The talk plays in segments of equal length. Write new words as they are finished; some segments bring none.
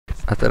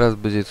A teraz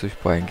będzie coś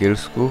po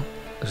angielsku,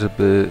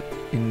 żeby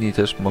inni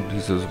też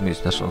mogli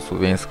zrozumieć naszą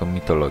słowiańską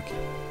mitologię.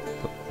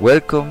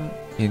 Welcome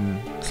in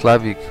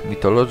Slavic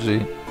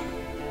Mitology.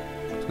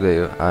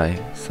 Today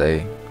I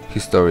say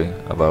history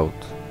about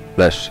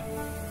Leszy.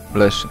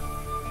 Leszy,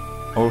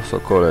 also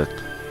called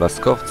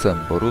laskowcem,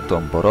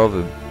 borutą,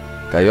 borowym,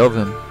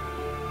 gajowym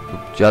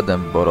lub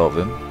dziadem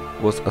borowym,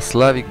 was a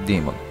Slavic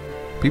demon.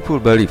 People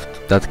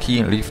believed that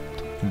he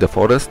lived in the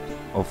forest,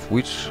 of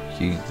which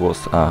he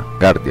was a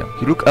guardian.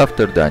 He looked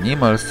after the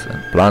animals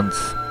and plants,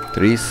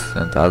 trees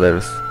and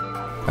others.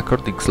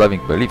 According to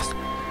Slavic beliefs,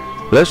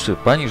 Leszy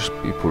punished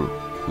people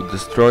who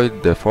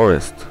destroyed the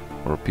forest,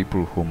 or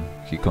people whom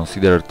he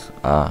considered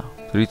a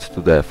threat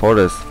to the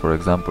forest, for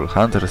example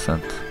hunters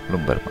and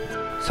lumbermen.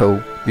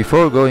 So,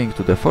 before going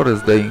to the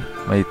forest they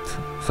made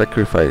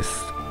sacrifice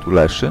to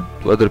Leszy.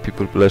 To other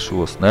people Leszy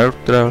was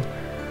neutral,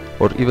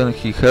 or even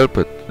he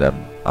helped them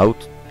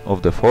out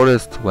of the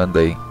forest when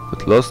they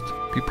got lost.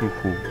 People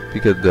who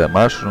picked the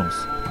mushrooms,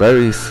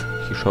 berries,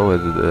 he showed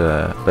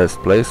the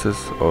best places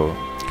or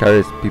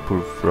carried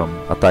people from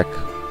attack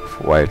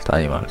of wild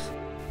animals.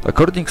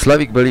 According to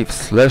Slavic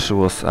beliefs, Leszy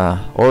was an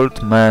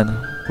old man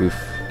with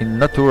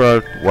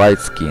unnatural white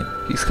skin.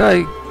 His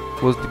height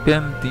was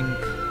depending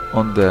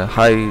on the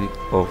height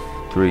of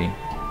tree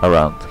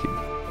around him.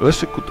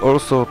 Leszy could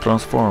also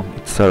transform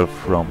itself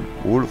from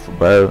wolf,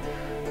 bear,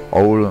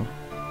 owl,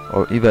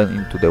 or even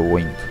into the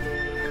wind.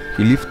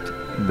 He lived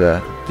in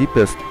the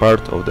deepest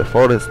part of the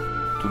forest.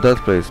 To that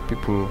place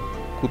people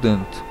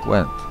couldn't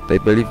went. They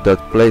believed that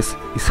place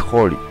is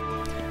holy.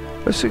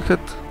 Leszy had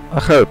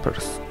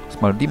helpers,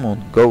 small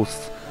demon,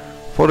 ghosts,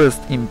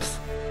 forest imps.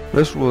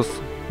 Leszy was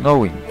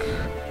knowing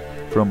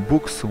from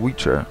books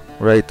Witcher,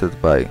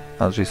 rated by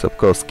Andrzej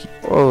Sapkowski,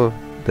 or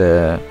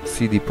the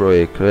CD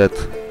Projekt Red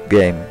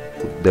game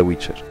The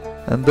Witcher.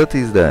 And that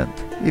is the end.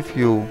 If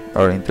you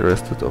are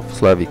interested of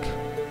Slavic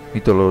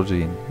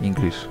mythology in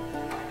English,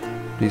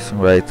 please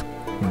write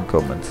in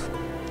comments,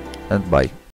 and bye.